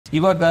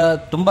ಇವಾಗ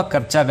ತುಂಬ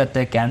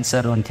ಖರ್ಚಾಗತ್ತೆ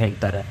ಕ್ಯಾನ್ಸರು ಅಂತ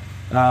ಹೇಳ್ತಾರೆ.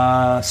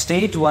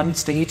 ಸ್ಟೇಜ್ 1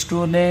 ಸ್ಟೇಜ್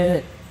 2ನೇ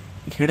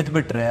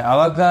ಹಿಡಿದ್ಬಿಟ್ರೆ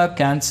ಆವಾಗ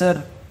ಕ್ಯಾನ್ಸರ್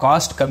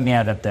ಕಾಸ್ಟ್ ಕಮ್ಮಿ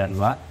ಆಗುತ್ತೆ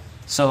ಅಲ್ವಾ?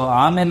 ಸೊ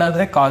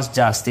ಆಮೇಲಾದರೆ ಕಾಸ್ಟ್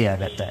ಜಾಸ್ತಿ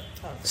ಆಗುತ್ತೆ.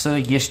 ಸೊ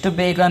ಎಷ್ಟು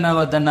ಬೇಗ ನಾವು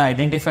ಅದನ್ನು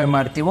ಐಡೆಂಟಿಫೈ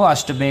ಮಾಡ್ತೀವೋ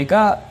ಅಷ್ಟು ಬೇಗ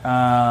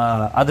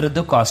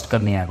ಅದರದ್ದು ಕಾಸ್ಟ್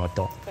ಕಮ್ಮಿ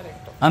ಆಗುತ್ತೆ.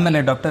 ಆಮೇಲೆ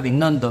ಡಾಕ್ಟರ್,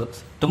 ಇನ್ನೊಂದು,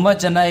 ತುಂಬ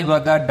ಜನ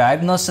ಇವಾಗ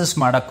ಡಯಾಗ್ನೋಸಿಸ್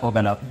ಮಾಡೋಕ್ಕೆ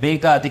ಹೋಗಲ್ಲ,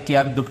 ಬೇಗ ಅದಕ್ಕೆ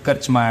ಯಾಕೆ ದುಡ್ಡು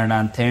ಖರ್ಚು ಮಾಡೋಣ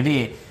ಅಂಥೇಳಿ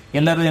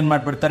ಎಲ್ಲರೂ ಏನು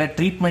ಮಾಡಿಬಿಡ್ತಾರೆ,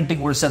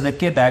 ಟ್ರೀಟ್ಮೆಂಟಿಗೆ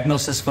ಉಳಿಸೋದಕ್ಕೆ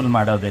ಡಯಾಗ್ನೋಸಿಸ್ ಫುಲ್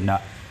ಮಾಡೋದಿಲ್ಲ.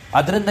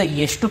 ಅದರಿಂದ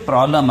ಎಷ್ಟು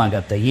ಪ್ರಾಬ್ಲಮ್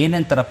ಆಗುತ್ತೆ,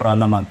 ಏನೇನು ಥರ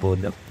ಪ್ರಾಬ್ಲಮ್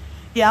ಆಗ್ಬೋದು?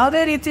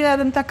 ಯಾವುದೇ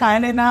ರೀತಿಯಾದಂಥ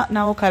ಕಾಯಿಲೆನ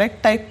ನಾವು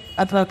ಕರೆಕ್ಟ್ ಟೈಪ್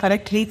ಅಥವಾ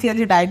ಕರೆಕ್ಟ್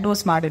ರೀತಿಯಲ್ಲಿ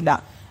ಡಯಾಗ್ನೋಸ್ ಮಾಡಿಲ್ಲ,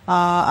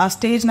 ಆ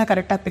ಸ್ಟೇಜ್ನ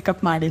ಕರೆಕ್ಟಾಗಿ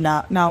ಪಿಕಪ್ ಮಾಡಿಲ್ಲ,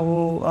 ನಾವು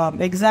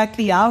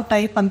ಎಕ್ಸಾಕ್ಟ್ಲಿ ಯಾವ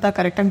ಟೈಪ್ ಅಂತ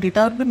ಕರೆಕ್ಟಾಗಿ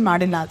ಡಿಟರ್ಮಿನ್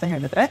ಮಾಡಿಲ್ಲ ಅಂತ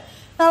ಹೇಳಿದ್ರೆ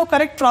ನಾವು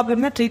ಕರೆಕ್ಟ್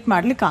ಪ್ರಾಬ್ಲಮ್ನ ಟ್ರೀಟ್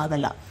ಮಾಡ್ಲಿಕ್ಕೆ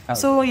ಆಗಲ್ಲ.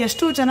 ಸೊ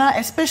ಎಷ್ಟು ಜನ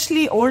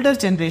ಎಸ್ಪೆಷಲಿ ಓಲ್ಡರ್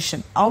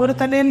ಜನರೇಷನ್ ಅವ್ರ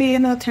ತಲೆಯಲ್ಲಿ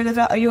ಏನು ಅಂತ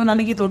ಹೇಳಿದ್ರೆ, ಅಯ್ಯೋ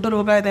ನನಗೆ ದೊಡ್ಡ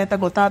ರೋಗ ಇದೆ ಅಂತ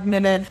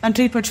ಗೊತ್ತಾದ್ಮೇಲೆ ನಾನು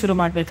ಟ್ರೀಟ್ಮೆಂಟ್ ಶುರು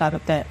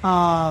ಮಾಡ್ಬೇಕಾಗುತ್ತೆ,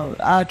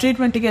 ಆ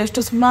ಟ್ರೀಟ್ಮೆಂಟ್ಗೆ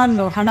ಎಷ್ಟು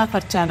ಸುಮಾರು ಹಣ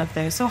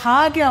ಖರ್ಚಾಗುತ್ತೆ. ಸೊ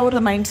ಹಾಗೆ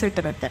ಅವ್ರ ಮೈಂಡ್ ಸೆಟ್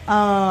ಇರುತ್ತೆ.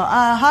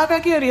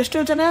 ಹಾಗಾಗಿ ಅವ್ರು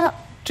ಎಷ್ಟೋ ಜನ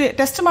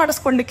ಟೆಸ್ಟ್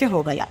ಮಾಡಿಸ್ಕೊಳ್ಳಿಕ್ಕೆ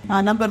ಹೋಗಲ್ಲ.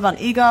 ನಂಬರ್ 1,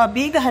 ಈಗ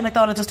ಬೀಗ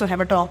ಹೆಮಟಾಲಜಿಸ್ಟ್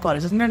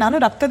ಹೆಮಟೋ-ಆಂಕಾಲಜಿಸ್ಟ್ ಅಂದ್ರೆ ನಾನು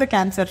ರಕ್ತದ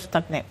ಕ್ಯಾನ್ಸರ್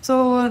ತಜ್ಞೆ. ಸೊ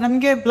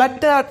ನಮಗೆ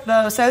ಬ್ಲಡ್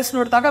ಸೆಲ್ಸ್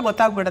ನೋಡಿದಾಗ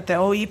ಗೊತ್ತಾಗ್ಬಿಡುತ್ತೆ,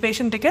 ಈ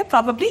ಪೇಷಂಟ್ಗೆ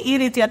ಪ್ರಾಬಬ್ಲಿ ಈ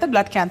ರೀತಿಯಾದ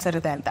ಬ್ಲಡ್ ಕ್ಯಾನ್ಸರ್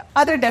ಇದೆ ಅಂತ.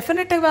 ಆದ್ರೆ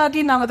ಡೆಫಿನೆಟಿವ್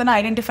ಆಗಿ ನಾವು ಅದನ್ನ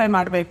ಐಡೆಂಟಿಫೈ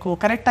ಮಾಡಬೇಕು,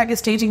 ಕರೆಕ್ಟ್ ಆಗಿ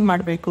ಸ್ಟೇಜಿಂಗ್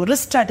ಮಾಡಬೇಕು.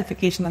 ರಿಸ್ಕ್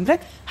ಸ್ಟ್ರಾಟಿಫಿಕೇಶನ್ ಅಂದ್ರೆ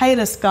ಹೈ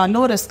ರಿಸ್ಕ್,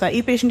 ಲೋ ರಿಸ್ಕ್,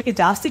 ಈ ಪೇಷಂಟ್ಗೆ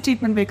ಜಾಸ್ತಿ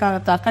ಟ್ರೀಟ್ಮೆಂಟ್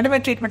ಬೇಕಾಗುತ್ತಾ, ಕಡಿಮೆ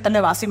ಟ್ರೀಟ್ಮೆಂಟ್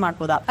ಅಲ್ಲೇ ವಾಸಿ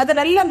ಮಾಡ್ಬೋದಾ,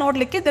 ಅದನ್ನೆಲ್ಲ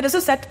ನೋಡ್ಲಿಕ್ಕೆ there is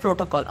a set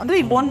protocol. ಅಂದ್ರೆ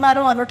ಈ ಬೋನ್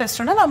ಮ್ಯಾರೋ ಅನ್ನೋ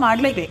ಟೆಸ್ಟ್ ಅನ್ನ ನಾವು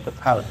ಮಾಡ್ಲೇಬೇಕು.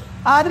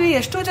 ಆದ್ರೆ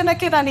ಎಷ್ಟೋ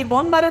ಜನಕ್ಕೆ ನಾನು ಈ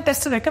ಬೋನ್ ಮ್ಯಾರೋ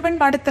ಟೆಸ್ಟ್ ರೆಕಮೆಂಡ್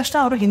ಮಾಡಿದ ತಕ್ಷಣ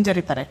ಅವರು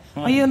ಹಿಂಜರಿತಾರೆ.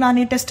 ಅಯ್ಯೋ ನಾನು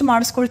ಈ ಟೆಸ್ಟ್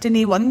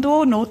ಮಾಡಿಸ್ಕೊಳ್ತೀನಿ, ಒಂದು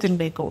ನೋವು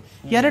ತಿನ್ಬೇಕು,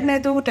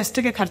 ಎರಡನೇದು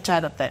ಟೆಸ್ಟ್ಗೆ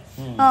ಖರ್ಚಾಗುತ್ತೆ,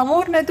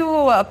 ಮೂರನೇದು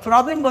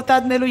ಪ್ರಾಬ್ಲಮ್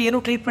ಗೊತ್ತಾದ್ಮೇಲೂ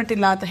ಏನು ಟ್ರೀಟ್ಮೆಂಟ್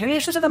ಇಲ್ಲ ಅಂತ ಹೇಳಿ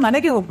ಎಷ್ಟೋ ಜನ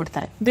ಮನೆಗೆ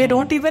ಹೋಗ್ಬಿಡ್ತಾರೆ. They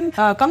don't even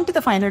come to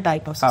the final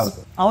diagnosis.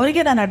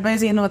 ಅವರಿಗೆ ನಾನು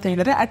ಅಡ್ವೈಸ್ ಏನು ಅಂತ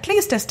ಹೇಳಿದ್ರೆ,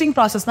 ಅಟ್ಲೀಸ್ಟ್ ಟೆಸ್ಟಿಂಗ್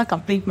ಪ್ರಾಸೆಸ್ ನ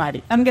ಕಂಪ್ಲೀಟ್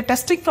ಮಾಡಿ. ನಮಗೆ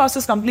ಟೆಸ್ಟಿಂಗ್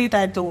ಪ್ರಾಸೆಸ್ ಕಂಪ್ಲೀಟ್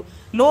ಆಯ್ತು,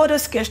 ಲೋ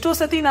ರಿಸ್ಕ್, ಎಷ್ಟೋ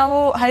ಸತಿ ನಾವು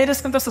ಹೈ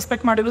ರಿಸ್ಕ್ ಅಂತ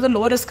ಸಸ್ಪೆಕ್ಟ್ ಮಾಡಿರೋದು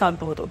ಲೋ ರಿಸ್ಕ್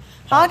ಆಗಬಹುದು.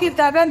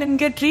 ಹಾಗಿದ್ದಾಗ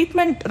ನಿಮ್ಗೆ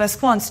ಟ್ರೀಟ್ಮೆಂಟ್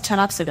ರೆಸ್ಪಾನ್ಸ್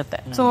ಚೆನ್ನಾಗಿ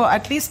ಸಿಗುತ್ತೆ. ಸೊ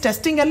ಅಟ್ಲೀಸ್ಟ್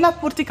ಟೆಸ್ಟಿಂಗ್ ಎಲ್ಲ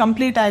ಪೂರ್ತಿ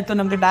ಕಂಪ್ಲೀಟ್ ಆಯ್ತು,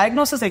 ನಮ್ಗೆ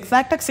ಡಯಾಗ್ನೋಸಿಸ್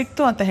ಎಕ್ಸಾಕ್ಟ್ ಆಗಿ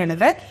ಸಿಕ್ತು ಅಂತ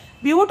ಹೇಳಿದ್ರೆ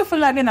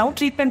ಬ್ಯೂಟಿಫುಲ್ ಆಗಿ ನಾವು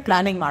ಟ್ರೀಟ್ಮೆಂಟ್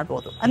ಪ್ಲಾನಿಂಗ್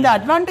ಮಾಡಬಹುದು. ಅಂದ್ರೆ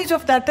ಅಡ್ವಾಂಟೇಜ್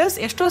ಆಫ್ ದಟ್ ಇಸ್,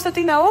 ಎಷ್ಟೋ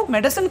ಸತಿ ನಾವು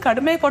ಮೆಡಿಸಿನ್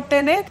ಕಡಿಮೆ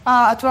ಕೊಟ್ಟೇನೆ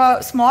ಅಥವಾ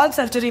ಸ್ಮಾಲ್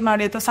ಸರ್ಜರಿ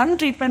ಮಾಡಿ ಅಥವಾ ಸಣ್ಣ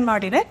ಟ್ರೀಟ್ಮೆಂಟ್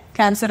ಮಾಡಿನೇ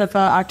ಕ್ಯಾನ್ಸರ್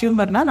ಅಥವಾ ಆ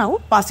ಟ್ಯೂಮರ್ ನ ನಾವು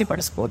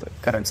ವಾಸಿಪಡಿಸಬಹುದು.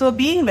 So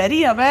being very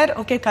aware,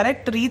 okay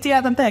correct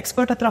ರೀತಿಯಾದಂತ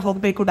ಎಕ್ಸ್ಪರ್ಟ್ ಹತ್ರ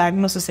ಹೋಗ್ಬೇಕು,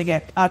 ಡಯಾಗ್ನೋಸಿಸ್ಗೆ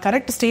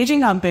ಕರೆಕ್ಟ್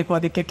ಸ್ಟೇಜಿಂಗ್ ಆಗಬೇಕು.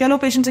 ಅದಕ್ಕೆ ಕೆಲವು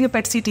ಪೇಷಂಟ್ಸ್ಗೆ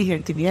ಪೆಟ್ ಸಿಟಿ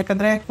ಹೇಳ್ತೀವಿ,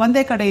 ಯಾಕಂದ್ರೆ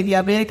ಒಂದೇ ಕಡೆ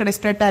ಇದೆಯಾ ಬೇರೆ ಕಡೆ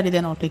ಸ್ಪ್ರೆಡ್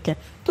ಆಗಿದೆ ನೋಡ್ಲಿಕ್ಕೆ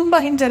ತುಂಬಾ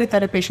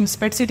ಹಿಂಜರಿತಾರೆ ಪೇಷಂಟ್ಸ್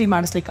ಪೆಟ್ ಸಿಟಿ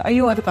ಮಾಡಿಸ್ಲಿಕ್ಕೆ.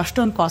 ಅಯ್ಯೋ ಅದಕ್ಕೆ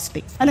ಅಷ್ಟೊಂದು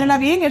ಕಾಸ್ಟ್ಲಿ. ಅಂದ್ರೆ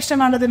ನಾವ್ ಏನ್ ಯೋಚನೆ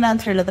ಮಾಡೋದಿಲ್ಲ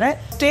ಅಂತ ಹೇಳಿದ್ರೆ,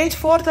 ಸ್ಟೇಜ್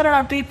 4 ತರ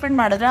ನಾವು ಟ್ರೀಟ್ಮೆಂಟ್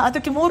ಮಾಡಿದ್ರೆ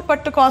ಅದಕ್ಕೆ 3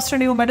 ಪಟ್ಟು ಕಾಸ್ಟ್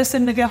ನೀವು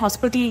ಮೆಡಿಸಿನ್ಗೆ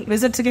ಹಾಸ್ಪಿಟಲ್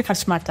ವಿಸಿಟ್ಸ್ಗೆ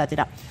ಖರ್ಚು ಮಾಡ್ತಾ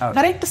ಇದ್ದೀರಾ.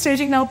 ಕರೆಕ್ಟ್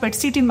ಸ್ಟೇಜಿಗೆ ನಾವು ಪೆಟ್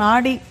ಸಿಟಿ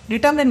ಮಾಡಿ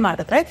ಡಿಟರ್ಮಿನ್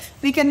ಮಾಡಿದ್ರೆ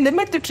we can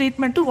limit the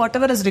treatment to what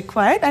ever is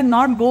required and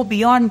not go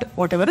beyond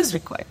what ever is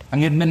required.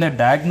 ಹಂಗಿದ್ಮೇಲೆ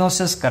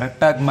diagnosis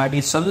correct ಆಗಿ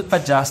ಮಾಡಿ ಸ್ವಲ್ಪ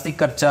ಜಾಸ್ತಿ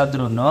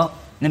ಖರ್ಚಾದ್ರೂ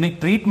ನಿಮಗೆ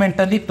ಟ್ರೀಟ್ಮೆಂಟ್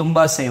ಅಲ್ಲಿ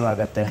ತುಂಬಾ ಸೇವ್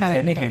ಆಗುತ್ತೆ.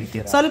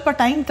 ಸ್ವಲ್ಪ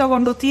ಟೈಮ್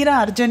ತಗೊಂಡು ತೀರಾ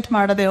ಅರ್ಜೆಂಟ್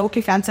ಮಾಡದೆ,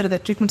 ಓಕೆ ಕ್ಯಾನ್ಸರ್ ಇದೆ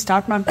ಟ್ರೀಟ್ಮೆಂಟ್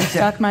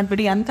ಸ್ಟಾರ್ಟ್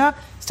ಮಾಡ್ಬಿಡಿ ಅಂತ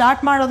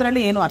ಸ್ಟಾರ್ಟ್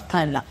ಮಾಡೋದ್ರಲ್ಲಿ ಏನು ಅರ್ಥ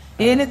ಇಲ್ಲ.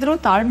 ಏನಿದ್ರು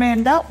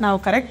ತಾಳ್ಮೆಯಿಂದ ನಾವು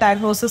ಕರೆಕ್ಟ್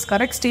ಡಯಾಗ್ನೋಸಿಸ್,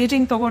 ಕರೆಕ್ಟ್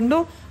ಸ್ಟೇಜಿಂಗ್ ತಗೊಂಡು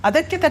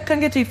ಅದಕ್ಕೆ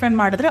ತಕ್ಕಂಗೆ ಟ್ರೀಟ್ಮೆಂಟ್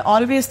ಮಾಡಿದ್ರೆ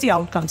always the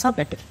outcomes are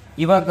better.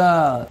 ಇವಾಗ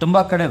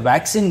ತುಂಬಾ ಕಡೆ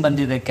ವ್ಯಾಕ್ಸಿನ್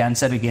ಬಂದಿದೆ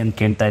ಕ್ಯಾನ್ಸರ್ಗೆ ಅಂತ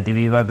ಕೇಳ್ತಾ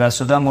ಇದೀವಿ. ಇವಾಗ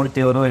ಸುಧಾಮೂರ್ತಿ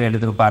ಅವರು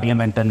ಹೇಳಿದ್ರು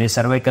ಪಾರ್ಲಿಮೆಂಟ್ ಅಲ್ಲಿ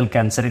ಸರ್ವೈಕಲ್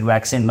ಕ್ಯಾನ್ಸರ್ಗೆ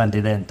ವ್ಯಾಕ್ಸಿನ್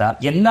ಬಂದಿದೆ ಅಂತ.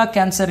 ಎಲ್ಲಾ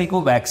ಕ್ಯಾನ್ಸರಿಗೂ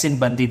ವ್ಯಾಕ್ಸಿನ್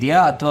ಬಂದಿದೆಯಾ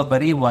ಅಥವಾ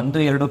ಬರೀ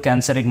 1-2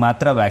 ಕ್ಯಾನ್ಸರ್ಗೆ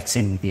ಮಾತ್ರ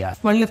ವ್ಯಾಕ್ಸಿನ್ ಇದೆಯಾ?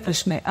 ಒಳ್ಳೆ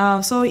ಪ್ರಶ್ನೆ.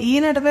 ಸೊ ಈ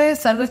ನಡುವೆ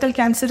ಸರ್ವೈಕಲ್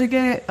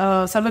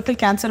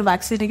ಕ್ಯಾನ್ಸರ್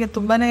ವ್ಯಾಕ್ಸಿನ್ಗೆ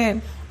ತುಂಬಾನೇ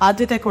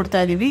ಆದ್ಯತೆ ಕೊಡ್ತಾ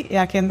ಇದೀವಿ.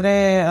 ಯಾಕೆಂದ್ರೆ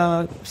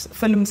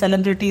film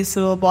celebrities,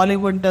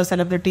 Bollywood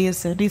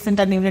celebrities, recent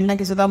ಆಗಿ ನೀವು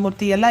ಹೇಳಿದಂಗೆ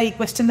ಸುಧಾಮೂರ್ತಿ ಎಲ್ಲ ಈ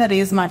ಕ್ವೆಶ್ಚನ್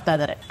ರೇಸ್ ಮಾಡ್ತಾ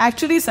ಇದ್ದಾರೆ.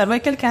 Actually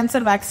cervical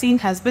cancer vaccine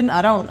has been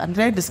around,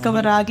 ಅಂದ್ರೆ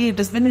ಡಿಸ್ಕವರ್ ಆಗಿ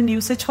it is been in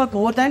usage for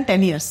more than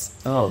 10 years.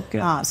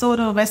 So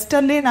West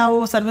ಅಲ್ಲಿ ನಾವು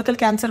cervical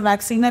cancer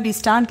vaccine we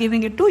start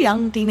giving it to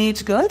Young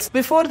teenage girls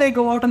before they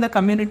go out in the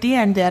community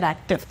and they are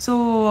active. So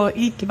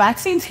ಈ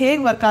vaccines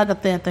ಹೇಗೆ work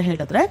ಆಗುತ್ತೆ ಅಂತ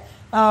ಹೇಳಿದ್ರೆ,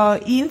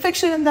 ಈ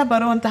infection ಇಂದ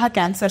ಬರುವಂತಹ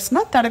ಕ್ಯಾನ್ಸರ್ಸ್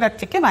ನ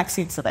ತಡೆಗಟ್ಟಲಿಕ್ಕೆ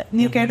ವ್ಯಾಕ್ಸಿನ್ಸ್ ಇದೆ.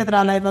 ನೀವು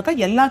ಕೇಳಿದ್ರಲ್ಲ ಇವಾಗ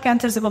ಎಲ್ಲಾ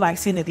ಕ್ಯಾನ್ಸರ್ಸ್ಗೂ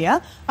ವ್ಯಾಕ್ಸಿನ್ ಇದೆಯಾ?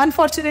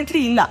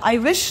 ಅನ್ಫಾರ್ಚುನೇಟ್ಲಿ ಇಲ್ಲ. I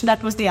wish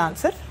that was the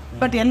answer,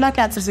 but ಎಲ್ಲಾ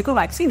ಕ್ಯಾನ್ಸರ್ಸ್ಗೂ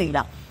ವ್ಯಾಕ್ಸಿನ್ ಇಲ್ಲ.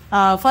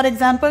 ಫಾರ್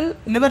ಎಕ್ಸಾಂಪಲ್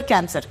ಲಿವರ್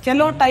ಕ್ಯಾನ್ಸರ್,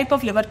 ಕೆಲವು type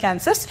of liver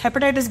cancers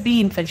hepatitis B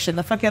infection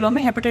ಅಥವಾ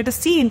ಕೆಲವೊಮ್ಮೆ ಹೆಪಟೈಟಿಸ್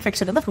ಸಿ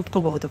ಇನ್ಫೆಕ್ಷನ್ ಅಂತ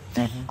ಹುಟ್ಕೋಬಹುದು.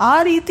 ಆ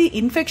ರೀತಿ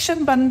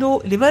ಇನ್ಫೆಕ್ಷನ್ ಬಂದು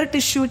ಲಿವರ್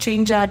ಟಿಶ್ಯೂ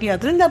ಚೇಂಜ್ ಆಗಿ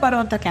ಅದರಿಂದ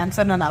ಬರುವಂತ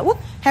ಕ್ಯಾನ್ಸರ್ ನ ನಾವು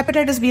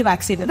ಹೆಪಟೈಟಿಸ್ ಬಿ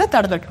ವ್ಯಾಕ್ಸಿನ್ ಇಂದ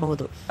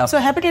ತಡೆಗಟ್ಟಬಹುದು.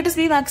 ಸೊ ಹೆಪಟೈಟಿಸ್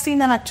ಬಿ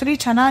ವ್ಯಾಕ್ಸಿನ್ ನಾನು ಆಕ್ಚುಲಿ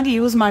ಚೆನ್ನಾಗಿ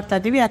ಯೂಸ್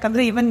ಮಾಡ್ತಾ ಇದ್ದೀವಿ.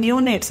 ಯಾಕಂದ್ರೆ ಇವನ್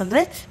ನ್ಯೂನೇಟ್ಸ್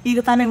ಅಂದ್ರೆ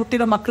ಈಗ ತಾನೇ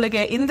ಹುಟ್ಟಿರೋ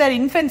ಮಕ್ಕಳಿಗೆ ಇನ್ ದರ್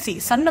ಇನ್ಫೆನ್ಸಿ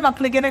ಸಣ್ಣ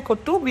ಮಕ್ಕಳಿಗೆ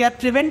ಕೊಟ್ಟು we are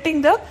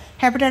preventing the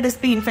hepatitis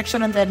B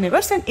infection in their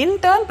levers and in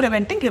turn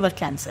preventing liver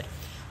cancer.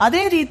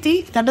 ಅದೇ ರೀತಿ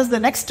that is the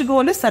next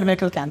goal is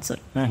cervical cancer.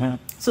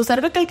 So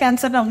cervical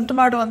cancer ನ ಉಂಟು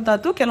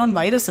ಮಾಡುವಂತದ್ದು ಕೆಲವೊಂದು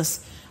viruses,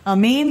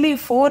 mainly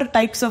 4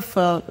 types of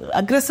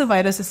aggressive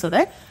viruses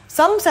ಇದೆ.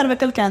 Some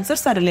cervical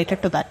cancers are related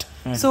to that.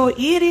 So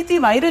ಈ ರೀತಿ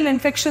viral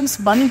infections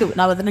ಬಂದು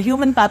ನಾವು ಅದನ್ನ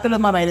ಹ್ಯೂಮನ್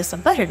ಪ್ಯಾಪಿಲೋಮಾ ವೈರಸ್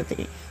ಅಂತ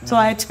ಹೇಳ್ತೀವಿ. ಸೊ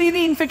HPV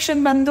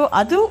ಇನ್ಫೆಕ್ಷನ್ ಬಂದು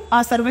ಅದು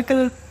ಆ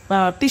ಸರ್ವಿಕಲ್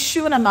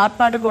ಟಿಶ್ಯೂನ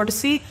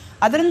ಮಾರ್ಪಾಡುಗೊಳಿಸಿ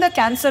ಅದರಿಂದ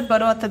ಕ್ಯಾನ್ಸರ್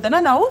ಬರುವಂಥದ್ದನ್ನ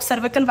ನಾವು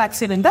ಸರ್ವಿಕಲ್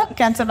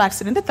ಕ್ಯಾನ್ಸರ್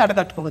ವ್ಯಾಕ್ಸಿನ್ ಇಂದ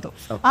ತಡೆಗಟ್ಟಬಹುದು.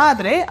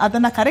 ಆದ್ರೆ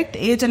ಅದನ್ನ ಕರೆಕ್ಟ್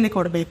ಏಜ್ ಅಲ್ಲಿ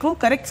ಕೊಡಬೇಕು,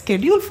 ಕರೆಕ್ಟ್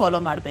ಸ್ಕೆಡ್ಯೂಲ್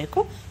ಫಾಲೋ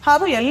ಮಾಡಬೇಕು,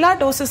 ಹಾಗೂ ಎಲ್ಲಾ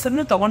ಡೋಸಸ್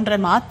ಅನ್ನು ತಗೊಂಡ್ರೆ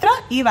ಮಾತ್ರ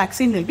ಈ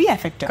ವ್ಯಾಕ್ಸಿನ್ ವಿಲ್ ಬಿ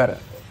ಎಫೆಕ್ಟಿವ್.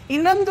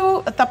 ಇನ್ನೊಂದು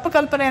ತಪ್ಪು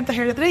ಕಲ್ಪನೆ ಅಂತ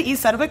ಹೇಳಿದ್ರೆ, ಈ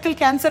ಸರ್ವಿಕಲ್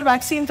ಕ್ಯಾನ್ಸರ್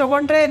ವ್ಯಾಕ್ಸಿನ್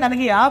ತಗೊಂಡ್ರೆ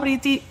ನನಗೆ ಯಾವ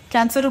ರೀತಿ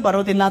ಕ್ಯಾನ್ಸರ್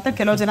ಬರೋದಿಲ್ಲ ಅಂತ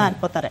ಕೆಲವು ಜನ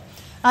ಅನ್ಕೋತಾರೆ.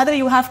 ಆದರೆ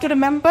you have to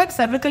remember,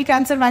 cervical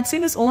cancer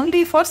vaccine is only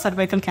for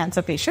cervical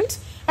cancer patients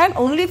and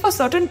only for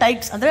certain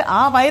types. ಅಂದ್ರೆ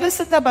ಆ ವೈರಸ್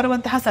ಇಂದ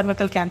ಬರುವಂತಹ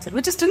cervical cancer,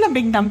 which is still a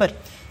big number.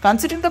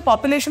 Considering the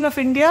population of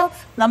India,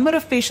 number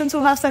of patients who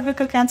have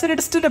cervical cancer, it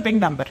is still a big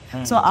number.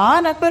 So our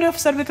number of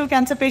cervical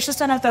cancer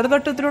patients and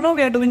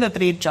we are doing a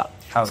great job.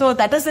 So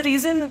that is the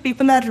reason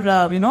people are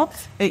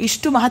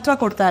ishtu mahatva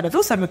kodta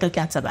irodu cervical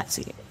cancer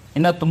vaccine.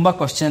 ಇನ್ನು ತುಂಬ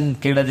question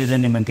ಕೇಳೋದಿದೆ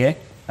ನಿಮಗೆ.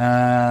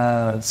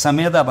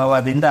 ಸಮಯದ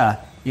ಅಭಾವದಿಂದ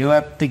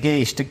ಇವತ್ತಿಗೆ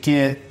ಇಷ್ಟಕ್ಕೆ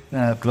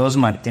close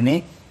ಮಾಡ್ತೀನಿ.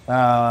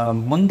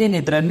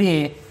 ಮುಂದಿನ ಇದರಲ್ಲಿ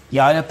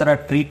ಯಾವ ಥರ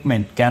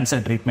ಟ್ರೀಟ್ಮೆಂಟ್,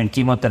 ಕ್ಯಾನ್ಸರ್ ಟ್ರೀಟ್ಮೆಂಟ್,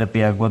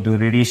 ಕೀಮೋಥೆರಪಿ ಆಗ್ಬೋದು,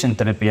 ರೇಡಿಯೇಷನ್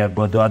ಥೆರಪಿ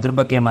ಆಗ್ಬೋದು, ಅದ್ರ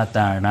ಬಗ್ಗೆ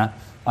ಮಾತಾಡೋಣ.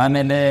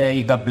 ಆಮೇಲೆ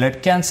ಈಗ ಬ್ಲಡ್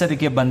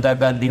ಕ್ಯಾನ್ಸರ್ಗೆ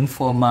ಬಂದಾಗ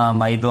ಲಿಂಫೋಮಾ,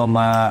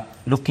 ಮೈಲೋಮಾ,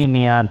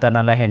 ಲುಕೀಮಿಯಾ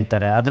ಅಂತನೆಲ್ಲ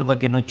ಹೇಳ್ತಾರೆ. ಅದ್ರ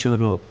ಬಗ್ಗೆನೂ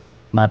ಚೂರು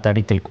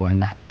ಮಾತಾಡಿ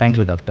ತಿಳ್ಕೊಳ್ಳೋಣ. Thank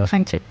you doctor.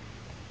 Thank you.